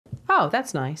Oh,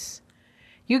 that's nice.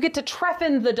 You get to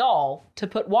treffen the doll to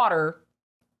put water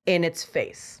in its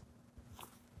face.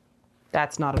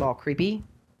 That's not at all creepy.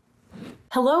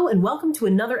 Hello and welcome to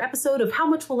another episode of How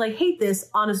Much Will I Hate This?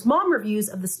 Honest Mom reviews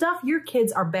of the stuff your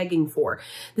kids are begging for.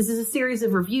 This is a series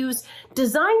of reviews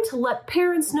designed to let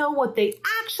parents know what they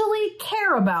actually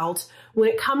care about when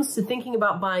it comes to thinking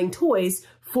about buying toys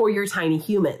for your tiny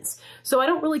humans. So I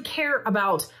don't really care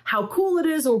about how cool it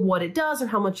is or what it does or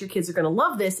how much your kids are going to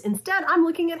love this. Instead, I'm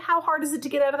looking at how hard is it to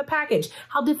get out of the package?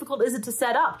 How difficult is it to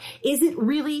set up? Is it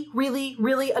really, really,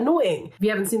 really annoying? If you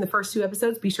haven't seen the first 2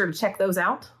 episodes, be sure to check those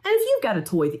out. And if you've got a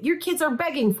toy that your kids are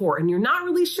begging for and you're not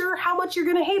really sure how much you're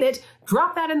going to hate it,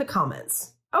 drop that in the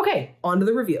comments. Okay, on to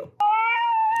the review.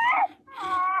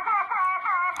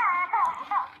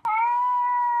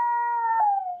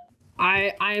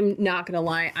 I'm not gonna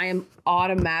lie, I am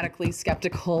automatically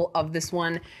skeptical of this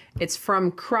one. It's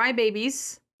from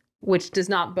Crybabies, which does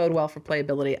not bode well for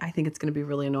playability. I think it's gonna be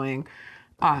really annoying.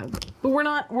 But we're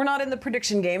not in the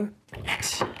prediction game.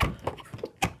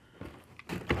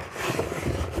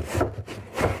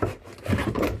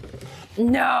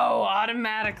 No,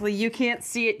 automatically, you can't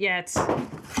see it yet.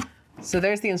 So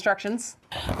there's the instructions.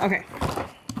 Okay,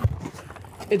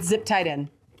 it's zip tied in.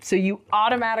 So you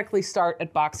automatically start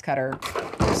at box cutter.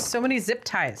 There's so many zip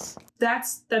ties.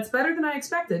 That's better than I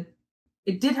expected.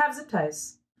 It did have zip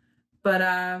ties, but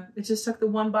it just took the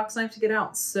one box knife to get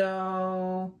out.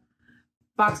 So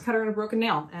box cutter and a broken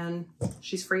nail, and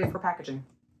she's free for packaging.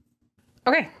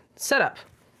 Okay, setup.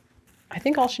 I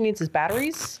think all she needs is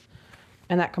batteries,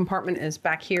 and that compartment is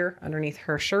back here underneath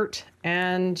her shirt,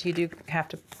 and you do have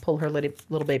to pull her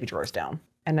little baby drawers down.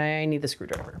 And I need the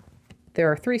screwdriver. There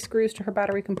are 3 screws to her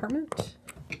battery compartment.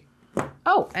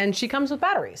 Oh, and she comes with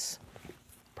batteries.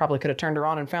 Probably could have turned her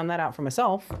on and found that out for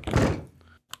myself.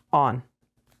 On.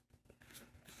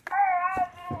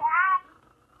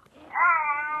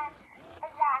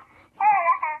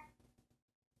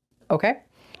 Okay.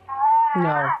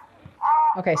 No.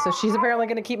 Okay, so she's apparently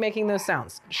going to keep making those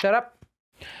sounds. Shut up.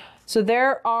 So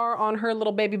there are on her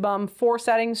little baby bum 4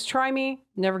 settings. Try me.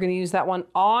 Never going to use that one.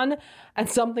 On. And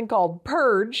something called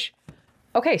purge.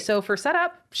 Okay, so for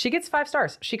setup, she gets 5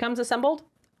 stars. She comes assembled.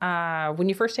 When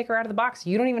you first take her out of the box,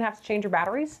 you don't even have to change her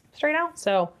batteries straight out.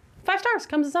 So 5 stars,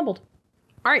 comes assembled.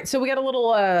 All right, so we got a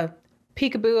little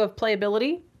peekaboo of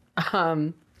playability.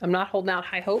 I'm not holding out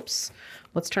high hopes.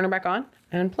 Let's turn her back on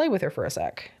and play with her for a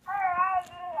sec.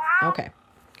 Okay,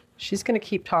 she's gonna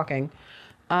keep talking.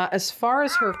 As far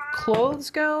as her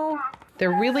clothes go,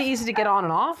 they're really easy to get on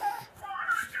and off.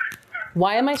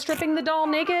 Why am I stripping the doll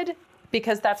naked?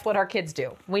 Because that's what our kids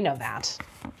do. We know that.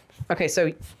 Okay,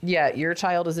 so yeah, your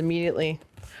child is immediately...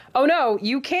 Oh no,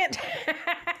 you can't...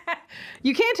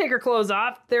 You can't take her clothes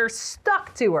off. They're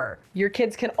stuck to her. Your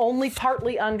kids can only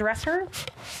partly undress her.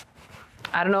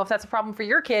 I don't know if that's a problem for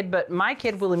your kid, but my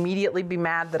kid will immediately be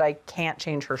mad that I can't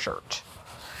change her shirt.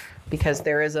 Because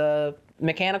there is a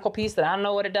mechanical piece that I don't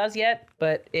know what it does yet,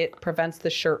 but it prevents the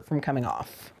shirt from coming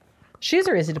off. Shoes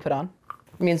are easy to put on.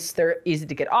 It means they're easy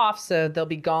to get off, so they'll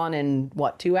be gone in,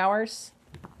 what, 2 hours?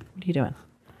 What are you doing?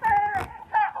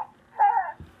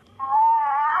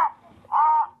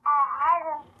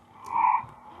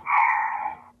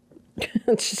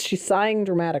 She's sighing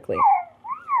dramatically.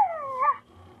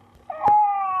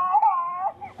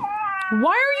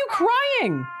 Why are you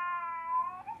crying?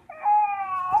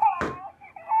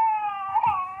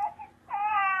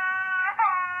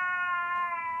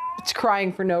 It's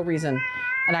crying for no reason.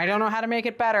 And I don't know how to make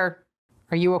it better.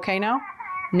 Are you okay now?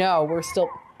 No, we're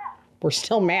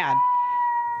still mad.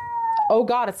 Oh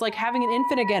God, it's like having an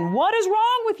infant again. What is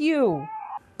wrong with you?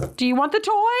 Do you want the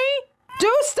toy?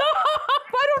 Do stop!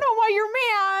 I don't know why you're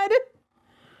mad.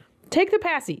 Take the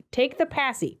passy. Take the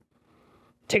passy.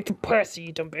 Take the passy,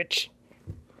 you dumb bitch.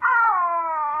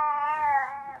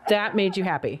 That made you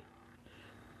happy.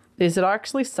 Is it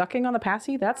actually sucking on the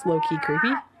passy? That's low-key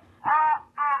creepy.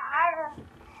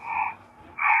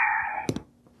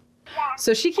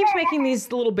 So she keeps making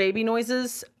these little baby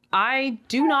noises. I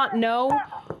do not know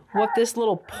what this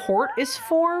little port is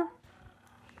for.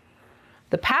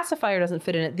 The pacifier doesn't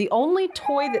fit in it. The only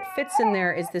toy that fits in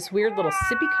there is this weird little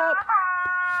sippy cup.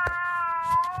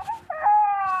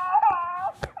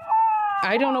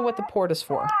 I don't know what the port is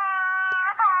for.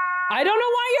 I don't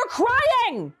know why you're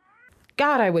crying!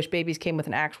 God, I wish babies came with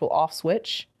an actual off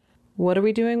switch. What are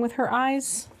we doing with her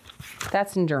eyes?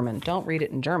 That's in German. Don't read it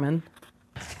in German.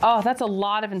 Oh, that's a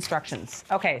lot of instructions.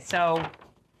 Okay, so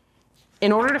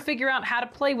in order to figure out how to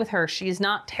play with her, she's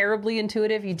not terribly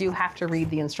intuitive. You do have to read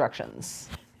the instructions.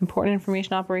 Important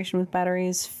information operation with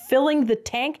batteries. Filling the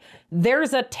tank.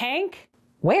 There's a tank?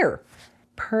 Where?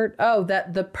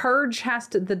 That the purge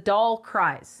the doll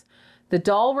cries. The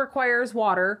doll requires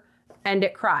water and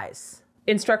it cries.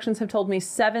 Instructions have told me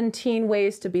 17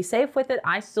 ways to be safe with it.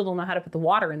 I still don't know how to put the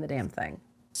water in the damn thing.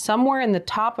 Somewhere in the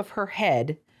top of her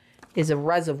head is a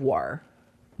reservoir.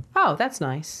 Oh, that's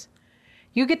nice.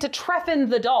 You get to treffen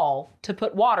the doll to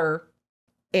put water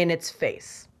in its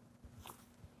face.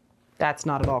 That's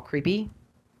not at all creepy.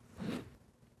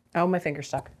 Oh, my finger's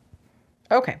stuck.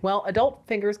 Okay, well, adult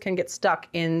fingers can get stuck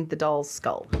in the doll's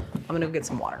skull. I'm gonna go get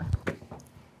some water.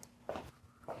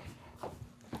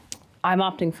 I'm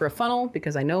opting for a funnel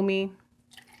because I know me.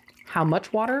 How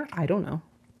much water? I don't know.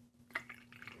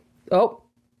 Oh,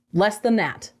 less than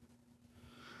that.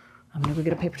 I'm gonna go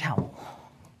get a paper towel.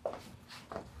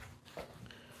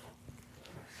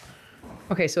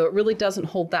 Okay, so it really doesn't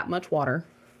hold that much water,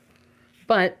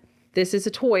 but this is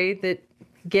a toy that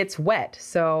gets wet,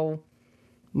 so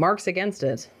marks against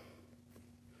it.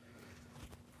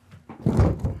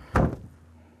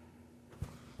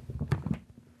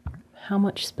 How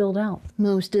much spilled out?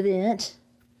 Most of it.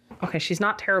 Okay, she's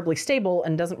not terribly stable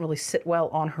and doesn't really sit well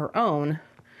on her own.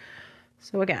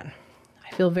 So again,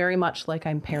 I feel very much like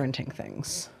I'm parenting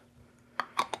things.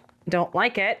 Don't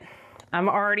like it. I'm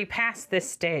already past this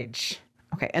stage.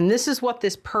 Okay, and this is what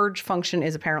this purge function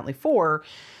is apparently for,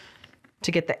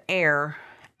 to get the air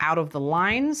out of the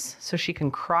lines so she can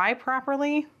cry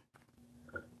properly.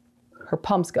 Her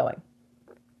pump's going.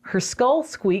 Her skull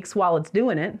squeaks while it's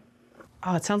doing it.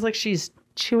 Oh, it sounds like she's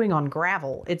chewing on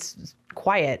gravel. It's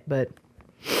quiet, but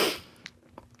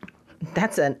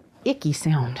that's an icky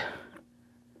sound.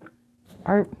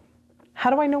 How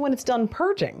do I know when it's done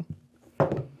purging?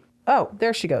 Oh,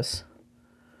 there she goes.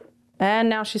 And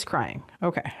now she's crying.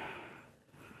 Okay.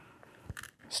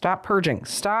 Stop purging.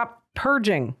 Stop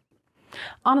purging.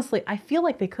 Honestly, I feel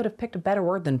like they could have picked a better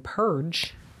word than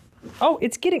purge. Oh,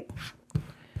 it's getting...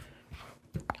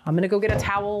 I'm gonna go get a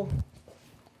towel.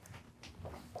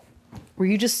 Were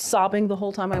you just sobbing the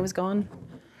whole time I was gone?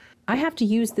 I have to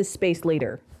use this space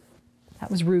later.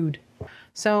 That was rude.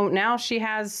 So now she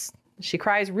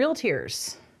cries real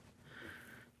tears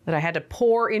that I had to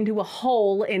pour into a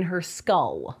hole in her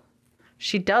skull.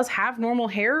 She does have normal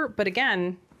hair, but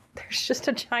again, there's just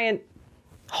a giant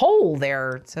hole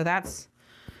there. So that's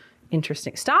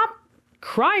interesting. Stop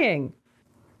crying.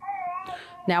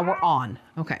 Now we're on.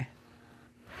 Okay.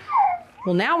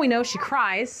 Well, now we know she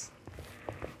cries.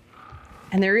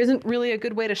 And there isn't really a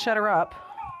good way to shut her up.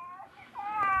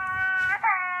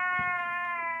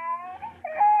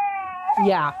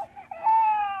 Yeah.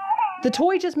 The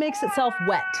toy just makes itself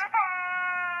wet.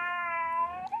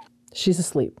 She's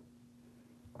asleep.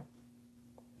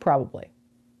 Probably.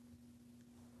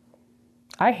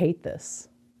 I hate this.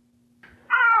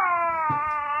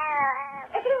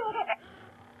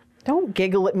 Don't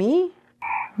giggle at me.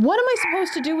 What am I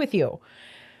supposed to do with you?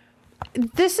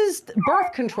 This is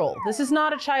birth control. This is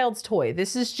not a child's toy.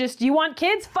 This is just, you want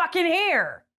kids? Fucking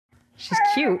here. She's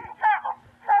cute.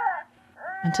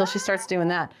 Until she starts doing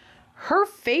that. Her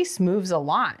face moves a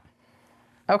lot.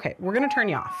 Okay, we're gonna turn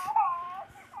you off.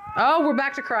 Oh, we're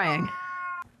back to crying.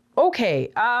 Okay,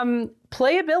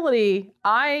 playability.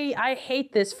 I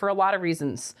hate this for a lot of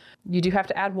reasons. You do have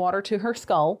to add water to her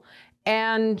skull,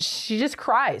 and she just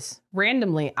cries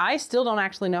randomly. I still don't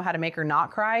actually know how to make her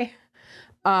not cry.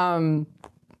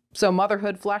 So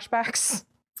motherhood flashbacks.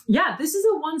 Yeah, this is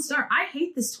a 1-star. I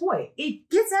hate this toy. It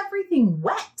gets everything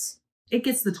wet. It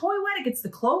gets the toy wet, it gets the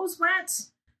clothes wet,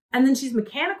 and then she's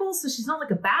mechanical, so she's not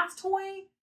like a bath toy.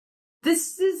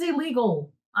 This is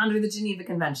illegal under the Geneva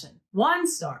Convention. 1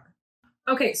 star.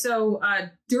 Okay, so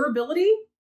durability.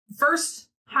 First,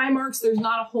 high marks, there's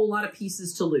not a whole lot of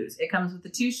pieces to lose. It comes with the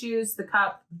 2 shoes, the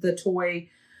cup, the toy.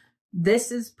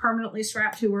 This is permanently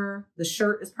strapped to her. The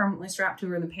shirt is permanently strapped to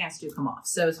her, and the pants do come off.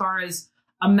 So as far as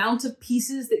amount of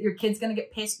pieces that your kid's going to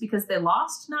get pissed because they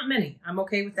lost, not many. I'm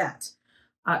okay with that.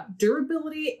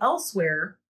 Durability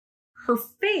elsewhere, her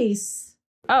face.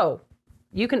 Oh,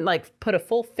 you can like put a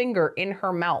full finger in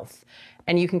her mouth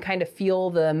and you can kind of feel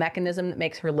the mechanism that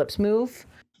makes her lips move.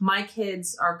 My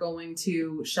kids are going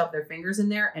to shove their fingers in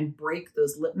there and break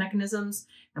those lip mechanisms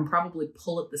and probably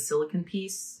pull at the silicone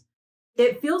piece.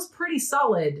 It feels pretty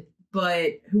solid,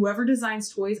 but whoever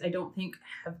designs toys, I don't think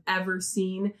have ever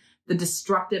seen the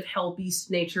destructive hell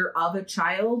beast nature of a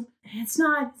child. It's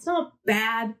not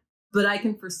bad, but I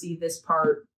can foresee this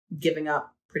part giving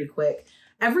up pretty quick.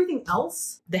 Everything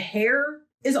else, the hair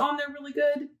is on there really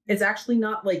good. It's actually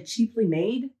not like cheaply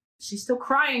made. She's still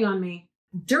crying on me.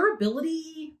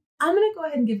 Durability, I'm going to go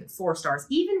ahead and give it 4 stars,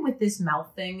 even with this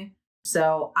mouth thing.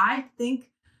 So I think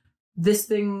this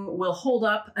thing will hold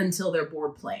up until they're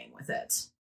bored playing with it.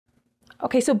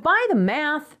 Okay, so by the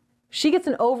math, she gets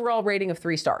an overall rating of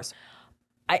 3 stars.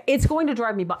 It's going to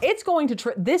drive me, it's going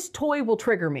to, this toy will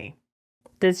trigger me.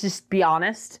 Let's just be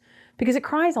honest, because it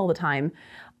cries all the time.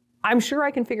 I'm sure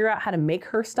I can figure out how to make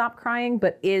her stop crying,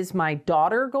 but is my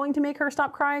daughter going to make her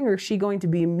stop crying, or is she going to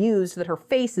be amused that her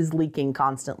face is leaking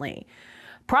constantly?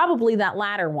 Probably that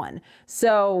latter one.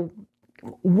 So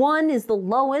 1 is the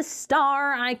lowest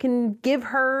star I can give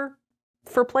her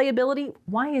for playability.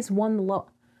 Why is 1 the low?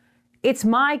 It's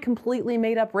my completely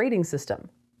made up rating system.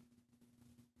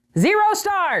 0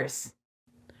 stars.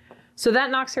 So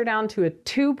that knocks her down to a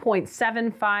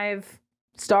 2.75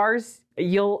 stars.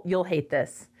 You'll hate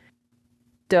this.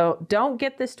 Don't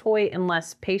get this toy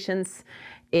unless patience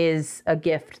is a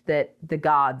gift that the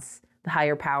gods, the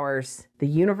higher powers, the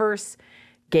universe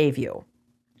gave you.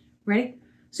 Ready?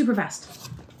 Super fast.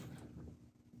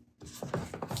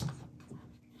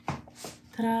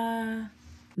 Ta-da!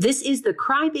 This is the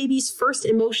Crybaby's First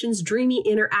Emotions Dreamy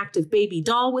Interactive Baby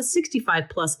Doll with 65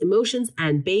 plus emotions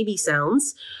and baby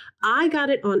sounds. I got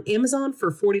it on Amazon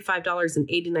for $45.89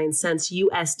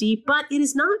 USD, but it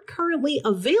is not currently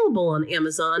available on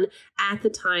Amazon at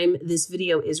the time this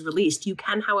video is released. You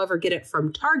can, however, get it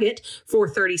from Target for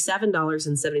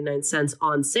 $37.79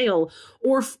 on sale,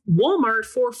 or Walmart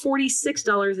for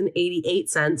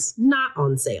 $46.88 not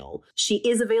on sale. She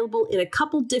is available in a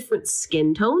couple different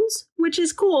skin tones, which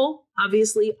is cool.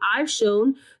 Obviously, I've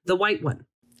shown the white one.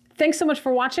 Thanks so much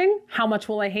for watching How Much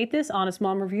Will I Hate This? Honest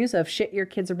Mom Reviews of shit your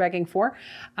kids are begging for.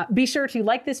 Be sure to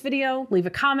like this video, leave a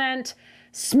comment,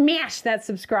 smash that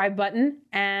subscribe button,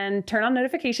 and turn on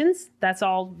notifications. That's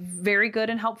all very good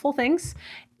and helpful things.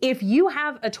 If you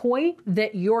have a toy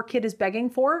that your kid is begging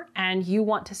for and you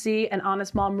want to see an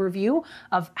Honest Mom review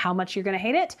of how much you're going to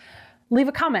hate it, leave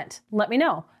a comment. Let me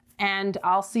know. And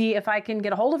I'll see if I can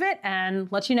get a hold of it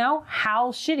and let you know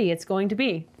how shitty it's going to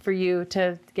be for you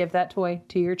to give that toy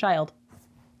to your child.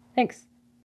 Thanks.